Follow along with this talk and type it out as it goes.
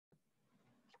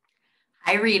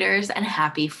Hi readers and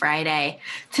happy Friday.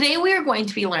 Today we are going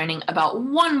to be learning about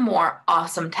one more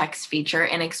awesome text feature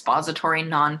in expository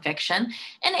nonfiction,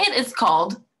 and it is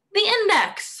called the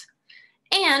index.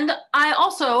 And I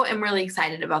also am really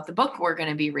excited about the book we're going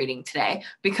to be reading today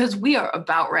because we are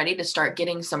about ready to start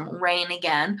getting some rain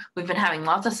again. We've been having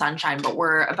lots of sunshine, but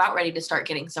we're about ready to start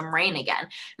getting some rain again.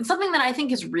 And something that I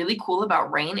think is really cool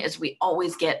about rain is we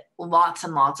always get lots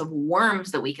and lots of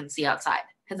worms that we can see outside.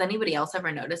 Has anybody else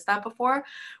ever noticed that before?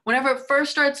 Whenever it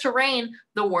first starts to rain,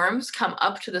 the worms come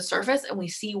up to the surface and we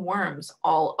see worms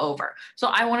all over. So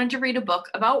I wanted to read a book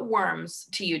about worms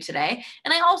to you today.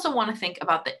 And I also want to think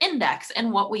about the index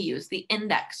and what we use the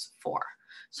index for.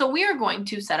 So we are going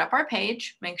to set up our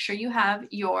page. Make sure you have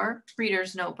your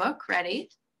reader's notebook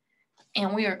ready.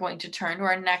 And we are going to turn to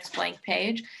our next blank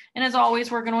page. And as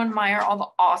always, we're going to admire all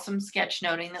the awesome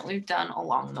sketchnoting that we've done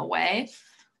along the way.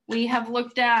 We have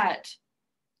looked at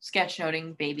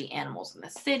sketchnoting baby animals in the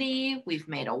city. We've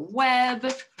made a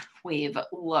web. We've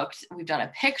done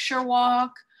a picture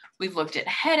walk. We've looked at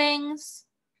headings.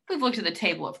 We've looked at the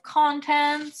table of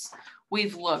contents.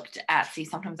 We've looked at, see,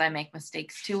 sometimes I make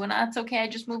mistakes too, and that's okay. I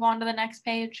just move on to the next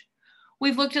page.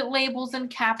 We've looked at labels and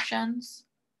captions.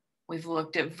 We've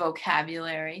looked at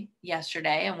vocabulary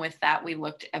yesterday, and with that, we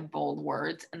looked at bold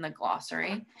words in the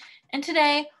glossary. And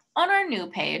today, on our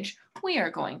new page, we are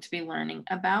going to be learning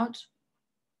about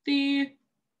the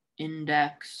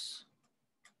index.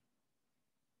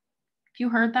 If you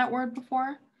heard that word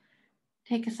before,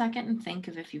 take a second and think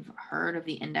of if you've heard of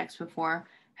the index before.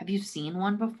 Have you seen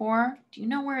one before? Do you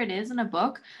know where it is in a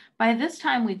book? By this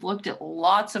time, we've looked at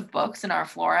lots of books in our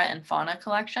flora and fauna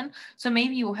collection, so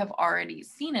maybe you have already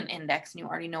seen an index and you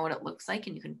already know what it looks like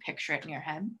and you can picture it in your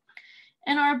head.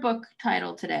 And our book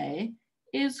title today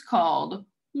is called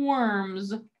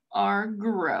Worms Are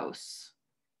Gross.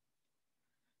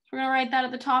 We're going to write that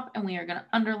at the top and we are going to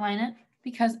underline it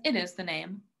because it is the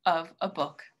name of a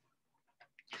book.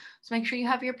 So make sure you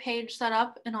have your page set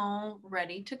up and all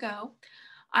ready to go.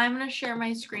 I'm going to share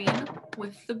my screen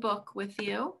with the book with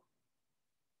you. All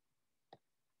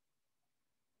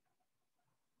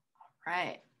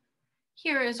right.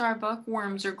 Here is our book,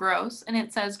 Worms Are Gross, and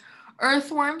it says,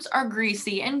 earthworms are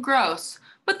greasy and gross,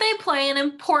 but they play an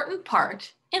important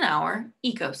part in our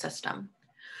ecosystem.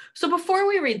 So before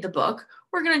we read the book,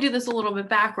 we're going to do this a little bit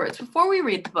backwards. Before we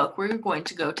read the book, we're going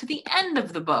to go to the end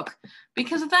of the book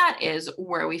because that is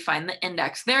where we find the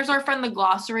index. There's our friend, the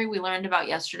glossary we learned about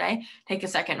yesterday. Take a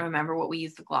second and remember what we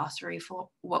use the glossary for.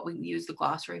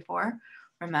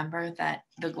 Remember that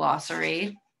the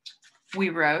glossary we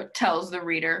wrote tells the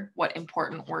reader what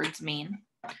important words mean.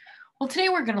 Well, today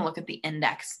we're going to look at the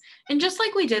index. And just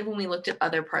like we did when we looked at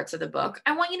other parts of the book,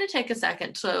 I want you to take a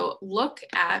second to look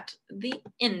at the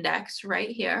index right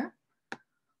here.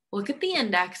 Look at the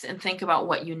index and think about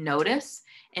what you notice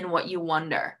and what you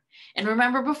wonder. And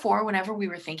remember before, whenever we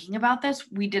were thinking about this,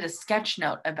 we did a sketch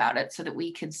note about it so that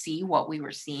we could see what we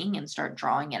were seeing and start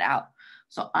drawing it out.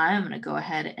 So I'm going to go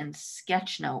ahead and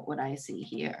sketch note what I see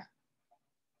here.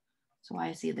 So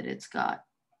I see that it's got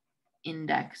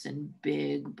index in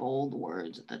big, bold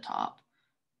words at the top.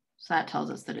 So that tells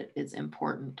us that it is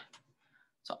important.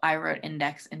 So I wrote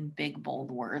index in big, bold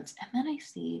words. And then I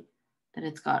see that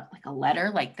it's got like a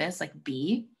letter like this, like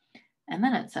B. And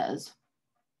then it says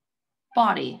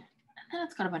body. And then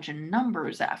it's got a bunch of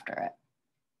numbers after it.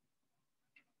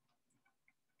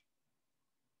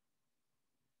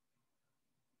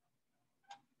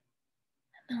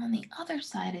 And then on the other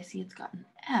side, I see it's got an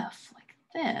F like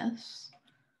this.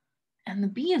 And the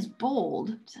B is bold.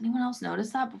 Does anyone else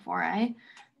notice that before I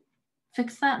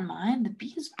fix that in mine? The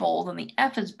B is bold and the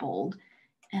F is bold.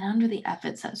 And under the F,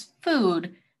 it says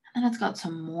food. And then it's got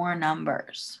some more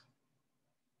numbers.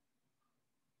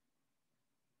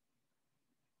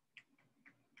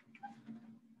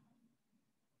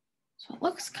 So it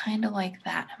looks kind of like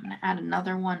that. I'm going to add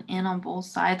another one in on both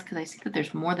sides because I see that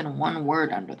there's more than one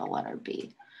word under the letter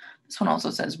B. This one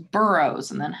also says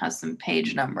burrows and then has some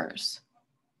page numbers.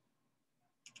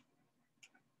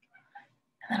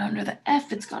 And then under the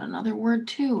F, it's got another word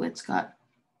too. It's got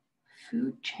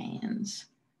food chains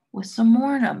with some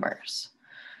more numbers.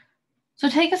 So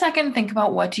take a second and think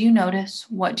about, what do you notice?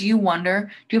 What do you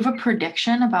wonder? Do you have a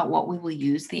prediction about what we will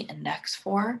use the index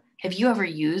for? Have you ever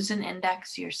used an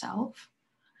index yourself?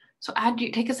 So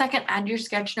take a second, add your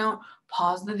sketch note,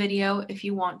 pause the video if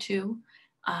you want to,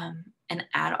 and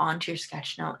add on to your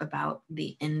sketch note about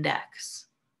the index.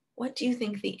 What do you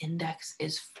think the index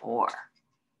is for?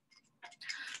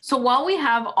 So while we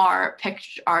have our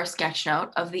sketch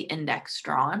note of the index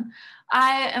drawn,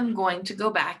 I am going to go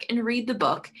back and read the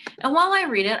book. And while I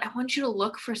read it, I want you to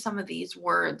look for some of these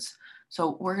words.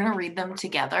 So we're going to read them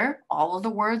together, all of the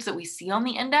words that we see on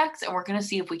the index, and we're going to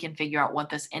see if we can figure out what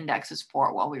this index is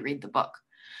for while we read the book.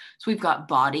 So we've got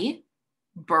body,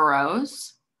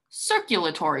 burrows,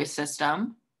 circulatory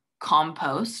system,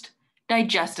 compost,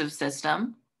 digestive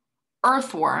system,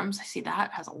 earthworms, I see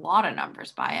that has a lot of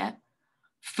numbers by it,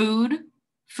 food,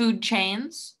 food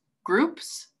chains,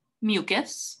 groups,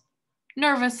 mucus,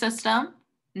 nervous system,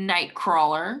 night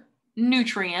crawler,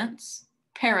 nutrients,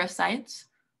 parasites,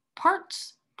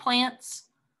 parts, plants,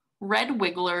 red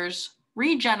wigglers,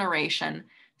 regeneration,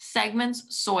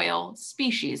 segments, soil,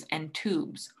 species, and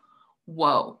tubes.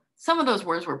 Whoa, some of those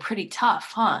words were pretty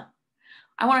tough, huh?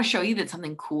 I want to show you that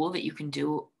something cool that you can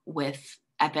do with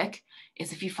EPIC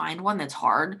is if you find one that's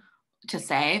hard to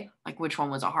say, like which one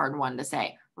was a hard one to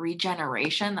say?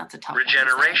 Regeneration, that's a tough one to say.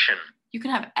 Regeneration. You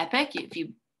can have EPIC if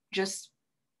you just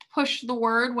push the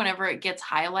word whenever it gets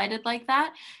highlighted like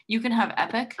that. You can have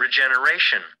EPIC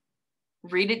Regeneration.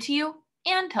 read it to you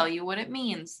and tell you what it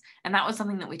means. And that was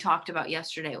something that we talked about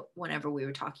yesterday whenever we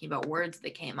were talking about words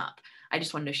that came up. I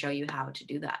just wanted to show you how to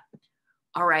do that.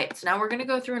 All right, so now we're going to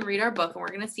go through and read our book, and we're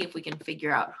going to see if we can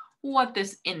figure out what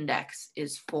this index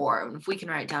is for, and if we can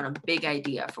write down a big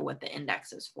idea for what the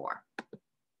index is for.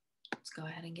 Let's go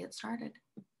ahead and get started.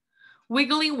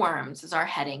 Wiggly worms is our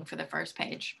heading for the first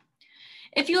page.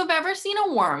 If you have ever seen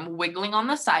a worm wiggling on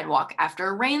the sidewalk after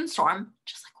a rainstorm,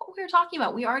 just like what we were talking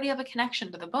about, we already have a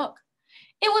connection to the book.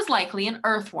 It was likely an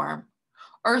earthworm.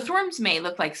 Earthworms may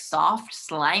look like soft,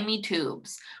 slimy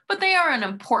tubes, but they are an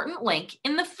important link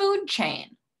in the food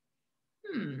chain.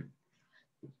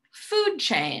 Food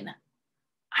chain.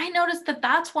 I noticed that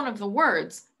that's one of the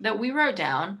words that we wrote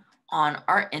down on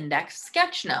our index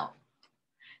sketch note.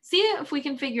 See if we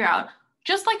can figure out,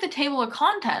 just like the table of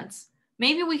contents,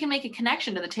 maybe we can make a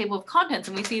connection to the table of contents,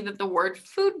 and we see that the word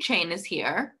food chain is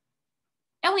here,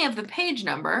 and we have the page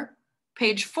number,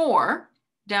 page 4,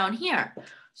 down here.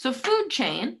 So food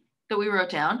chain that we wrote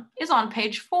down is on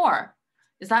page 4.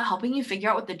 Is that helping you figure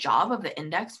out what the job of the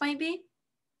index might be?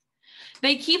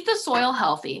 They keep the soil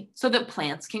healthy so that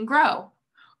plants can grow.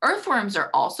 Earthworms are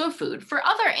also food for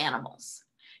other animals.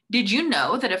 Did you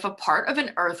know that if a part of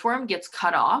an earthworm gets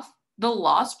cut off, the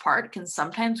lost part can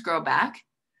sometimes grow back?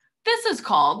 This is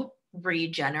called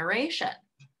regeneration.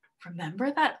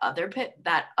 Remember that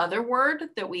other word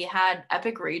that we had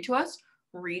EPIC read to us?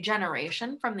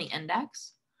 Regeneration from the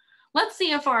index. Let's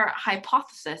see if our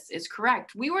hypothesis is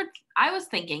correct. I was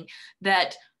thinking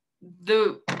that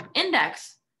the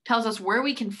index tells us where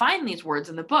we can find these words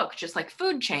in the book, just like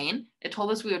food chain. It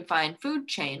told us we would find food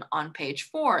chain on page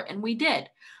 4, and we did.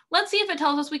 Let's see if it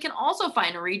tells us we can also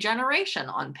find regeneration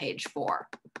on page 4.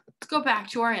 Let's go back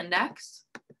to our index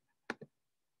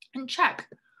and check.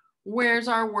 Where's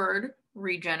our word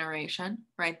regeneration?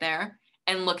 Right there.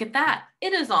 And look at that.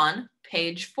 It is on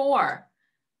page 4.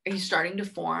 Are you starting to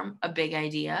form a big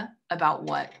idea about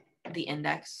what the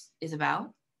index is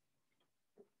about?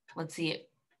 Let's see.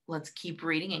 Let's keep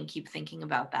reading and keep thinking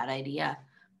about that idea.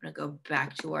 I'm going to go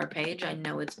back to our page. I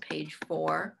know it's page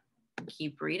 4.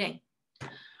 Keep reading.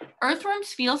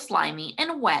 Earthworms feel slimy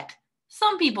and wet.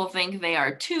 Some people think they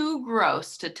are too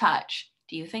gross to touch.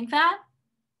 Do you think that?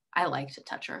 I like to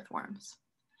touch earthworms.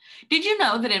 Did you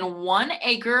know that in 1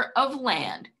 acre of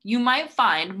land, you might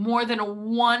find more than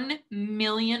 1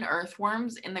 million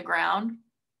earthworms in the ground?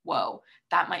 Whoa,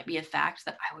 that might be a fact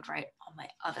that I would write on my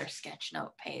other sketch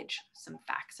note page. Some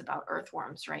facts about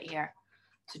earthworms right here.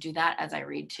 So do that as I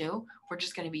read too. We're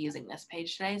just going to be using this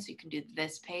page today, so you can do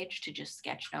this page to just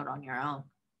sketch note on your own.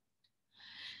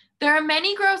 There are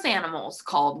many gross animals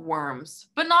called worms,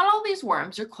 but not all these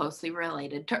worms are closely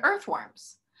related to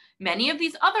earthworms. Many of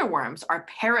these other worms are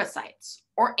parasites,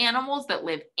 or animals that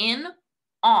live in,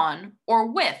 on,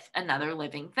 or with another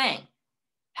living thing.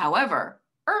 However,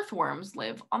 earthworms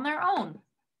live on their own.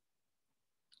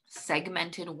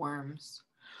 Segmented worms.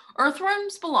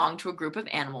 Earthworms belong to a group of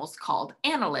animals called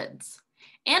annelids.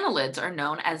 Annelids are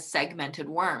known as segmented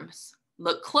worms.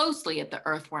 Look closely at the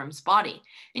earthworm's body,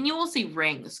 and you will see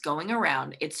rings going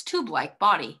around its tube-like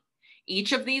body.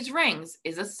 Each of these rings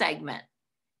is a segment.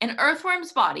 An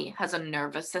earthworm's body has a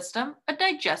nervous system, a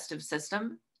digestive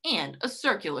system, and a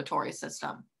circulatory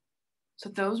system. So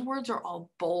those words are all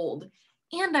bold.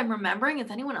 And I'm remembering, is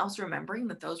anyone else remembering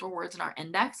that those were words in our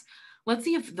index? Let's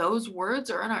see if those words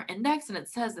are in our index, and it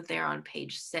says that they are on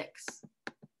page 6. Let's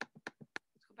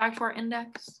go back to our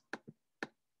index.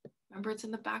 Remember, it's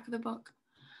in the back of the book.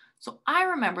 So I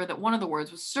remember that one of the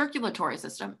words was circulatory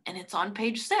system, and it's on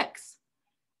page 6.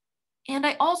 And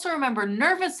I also remember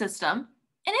nervous system,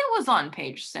 and it was on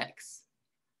page 6.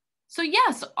 So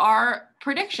yes, our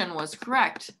prediction was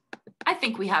correct. I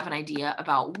think we have an idea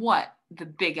about what the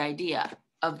big idea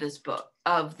of this book,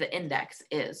 of the index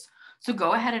is. So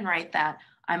go ahead and write that.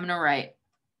 I'm going to write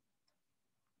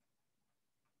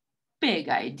big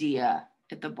idea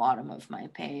at the bottom of my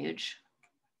page.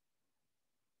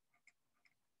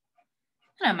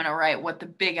 And I'm going to write what the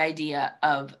big idea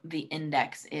of the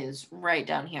index is right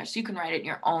down here. So you can write it in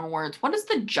your own words. What is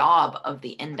the job of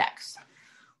the index?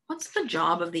 What's the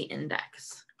job of the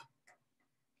index?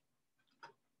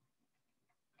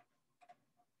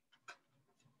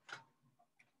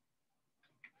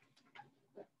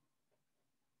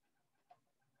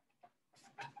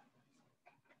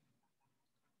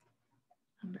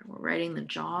 We're writing the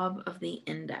job of the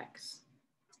index.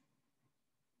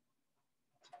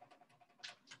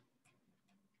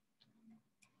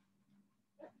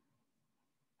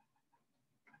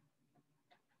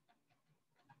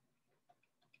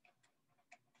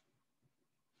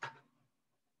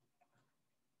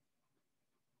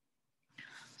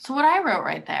 So what I wrote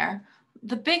right there,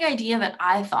 the big idea that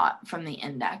I thought from the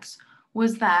index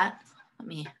was that, let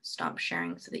me stop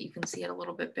sharing so that you can see it a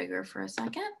little bit bigger for a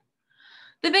second.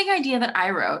 The big idea that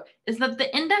I wrote is that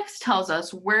the index tells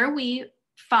us where we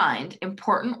find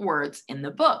important words in the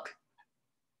book.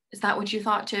 Is that what you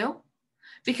thought too?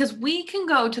 Because we can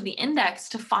go to the index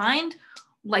to find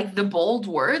like the bold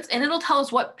words, and it'll tell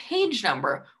us what page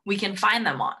number we can find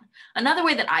them on. Another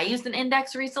way that I used an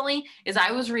index recently is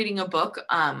I was reading a book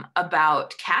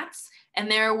about cats,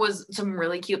 and there was some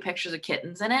really cute pictures of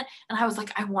kittens in it. And I was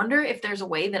like, I wonder if there's a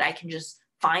way that I can just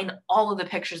find all of the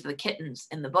pictures of the kittens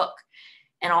in the book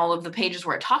and all of the pages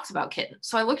where it talks about kittens.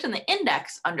 So I looked in the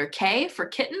index under K for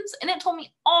kittens, and it told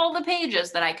me all the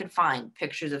pages that I could find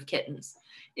pictures of kittens.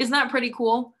 Isn't that pretty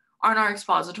cool? Aren't our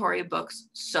expository books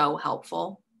so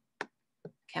helpful?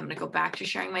 Okay, I'm gonna go back to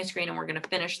sharing my screen and we're gonna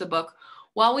finish the book.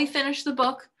 While we finish the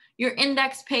book, your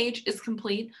index page is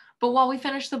complete, but while we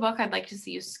finish the book, I'd like to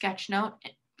see you sketch note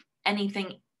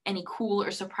anything, any cool or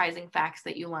surprising facts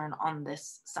that you learn on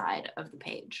this side of the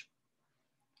page.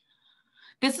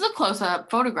 This is a close-up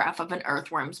photograph of an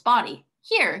earthworm's body.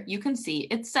 Here, you can see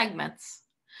its segments.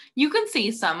 You can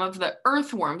see some of the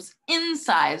earthworm's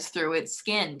insides through its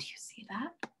skin. Do you see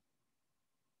that?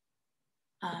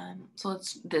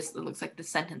 It looks like the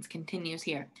sentence continues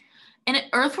here. An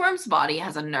earthworm's body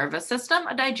has a nervous system,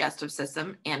 a digestive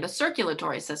system, and a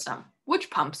circulatory system, which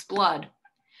pumps blood.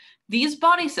 These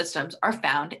body systems are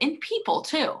found in people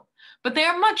too, but they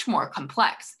are much more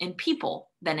complex in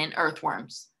people than in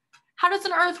earthworms. How does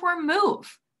an earthworm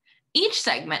move? Each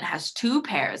segment has two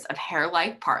pairs of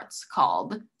hair-like parts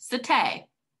called setae.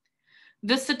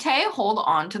 The setae hold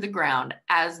on to the ground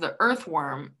as the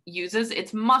earthworm uses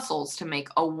its muscles to make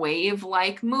a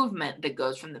wave-like movement that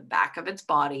goes from the back of its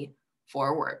body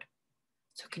forward.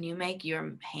 So can you make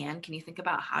your hand, can you think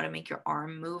about how to make your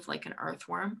arm move like an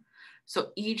earthworm? So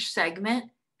each segment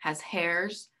has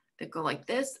hairs that go like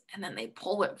this, and then they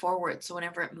pull it forward. So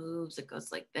whenever it moves, it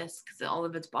goes like this because all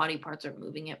of its body parts are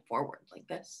moving it forward like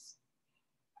this.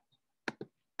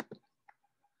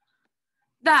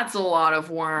 That's a lot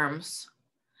of worms.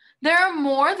 There are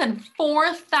more than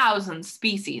 4,000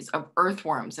 species of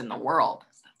earthworms in the world.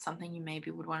 Is that something you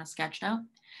maybe would want to sketch now?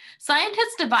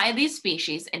 Scientists divide these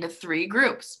species into 3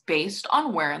 groups based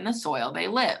on where in the soil they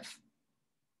live.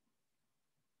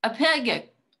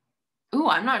 Epic. Ooh,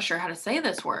 I'm not sure how to say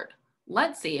this word.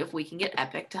 Let's see if we can get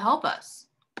Epic to help us.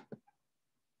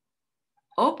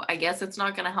 Oh, I guess it's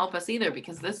not going to help us either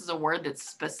because this is a word that's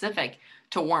specific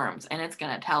to worms and it's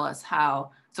going to tell us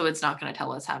how, so it's not going to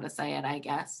tell us how to say it, I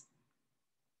guess.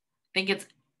 I think it's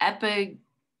epigic.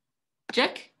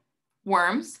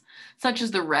 Worms, such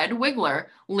as the red wiggler,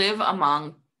 live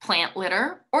among plant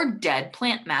litter or dead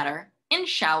plant matter in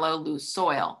shallow, loose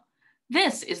soil.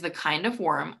 This is the kind of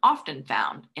worm often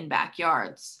found in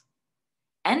backyards.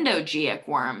 Endogic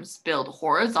worms build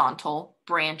horizontal,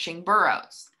 branching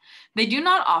burrows. They do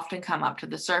not often come up to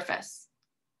the surface.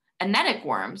 Anetic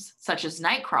worms, such as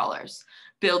night crawlers,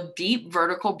 build deep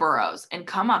vertical burrows and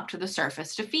come up to the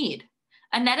surface to feed.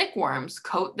 Anetic worms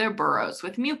coat their burrows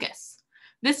with mucus.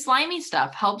 This slimy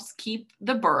stuff helps keep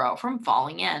the burrow from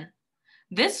falling in.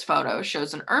 This photo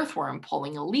shows an earthworm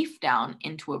pulling a leaf down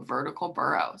into a vertical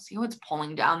burrow. See how it's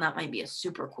pulling down? That might be a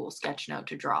super cool sketch note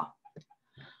to draw.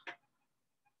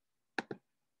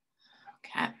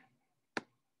 Okay.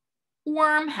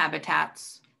 Worm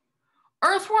habitats.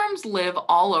 Earthworms live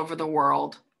all over the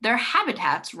world. Their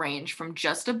habitats range from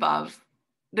just above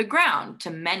the ground to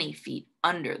many feet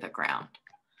under the ground,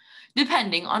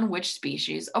 depending on which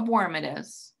species of worm it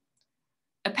is.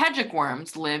 Epegic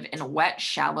worms live in wet,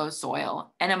 shallow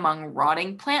soil and among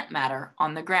rotting plant matter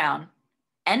on the ground.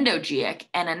 Endogeeic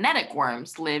and anetic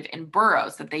worms live in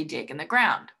burrows that they dig in the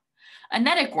ground.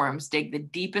 Anetic worms dig the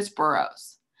deepest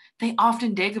burrows. They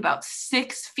often dig about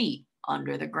 6 feet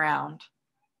under the ground.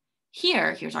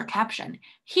 Here's our caption.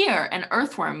 Here, an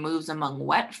earthworm moves among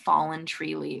wet, fallen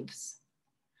tree leaves.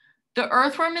 The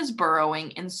earthworm is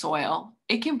burrowing in soil.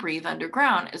 It can breathe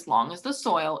underground as long as the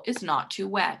soil is not too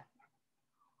wet.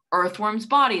 Earthworms'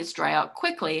 bodies dry out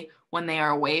quickly when they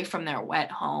are away from their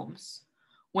wet homes.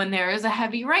 When there is a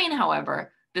heavy rain,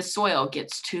 however, the soil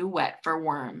gets too wet for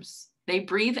worms. They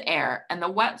breathe air, and the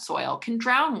wet soil can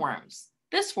drown worms.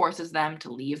 This forces them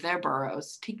to leave their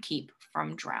burrows to keep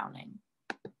from drowning.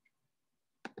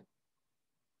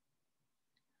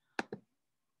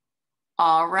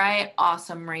 All right,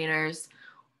 awesome readers.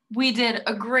 We did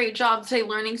a great job today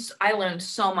learning. I learned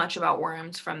so much about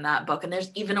worms from that book, and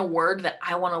there's even a word that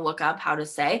I want to look up how to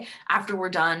say after we're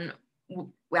done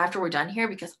here,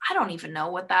 because I don't even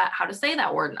know how to say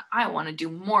that word, and I want to do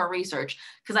more research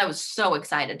because I was so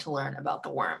excited to learn about the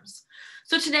worms.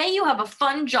 So today you have a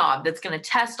fun job that's going to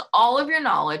test all of your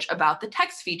knowledge about the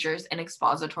text features in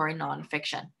expository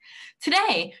nonfiction.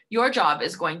 Today, your job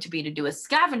is going to be to do a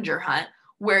scavenger hunt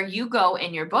where you go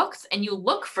in your books and you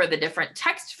look for the different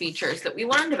text features that we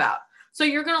learned about. So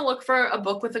you're going to look for a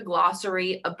book with a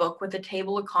glossary, a book with a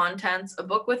table of contents, a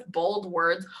book with bold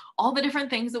words, all the different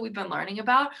things that we've been learning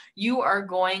about. You are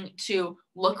going to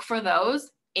look for those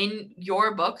in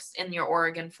your books, in your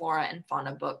Oregon Flora and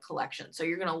Fauna book collection. So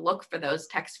you're going to look for those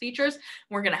text features.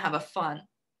 We're going to have a fun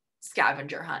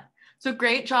scavenger hunt. So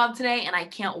great job today, and I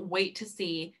can't wait to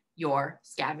see your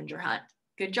scavenger hunt.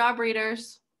 Good job,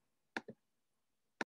 readers.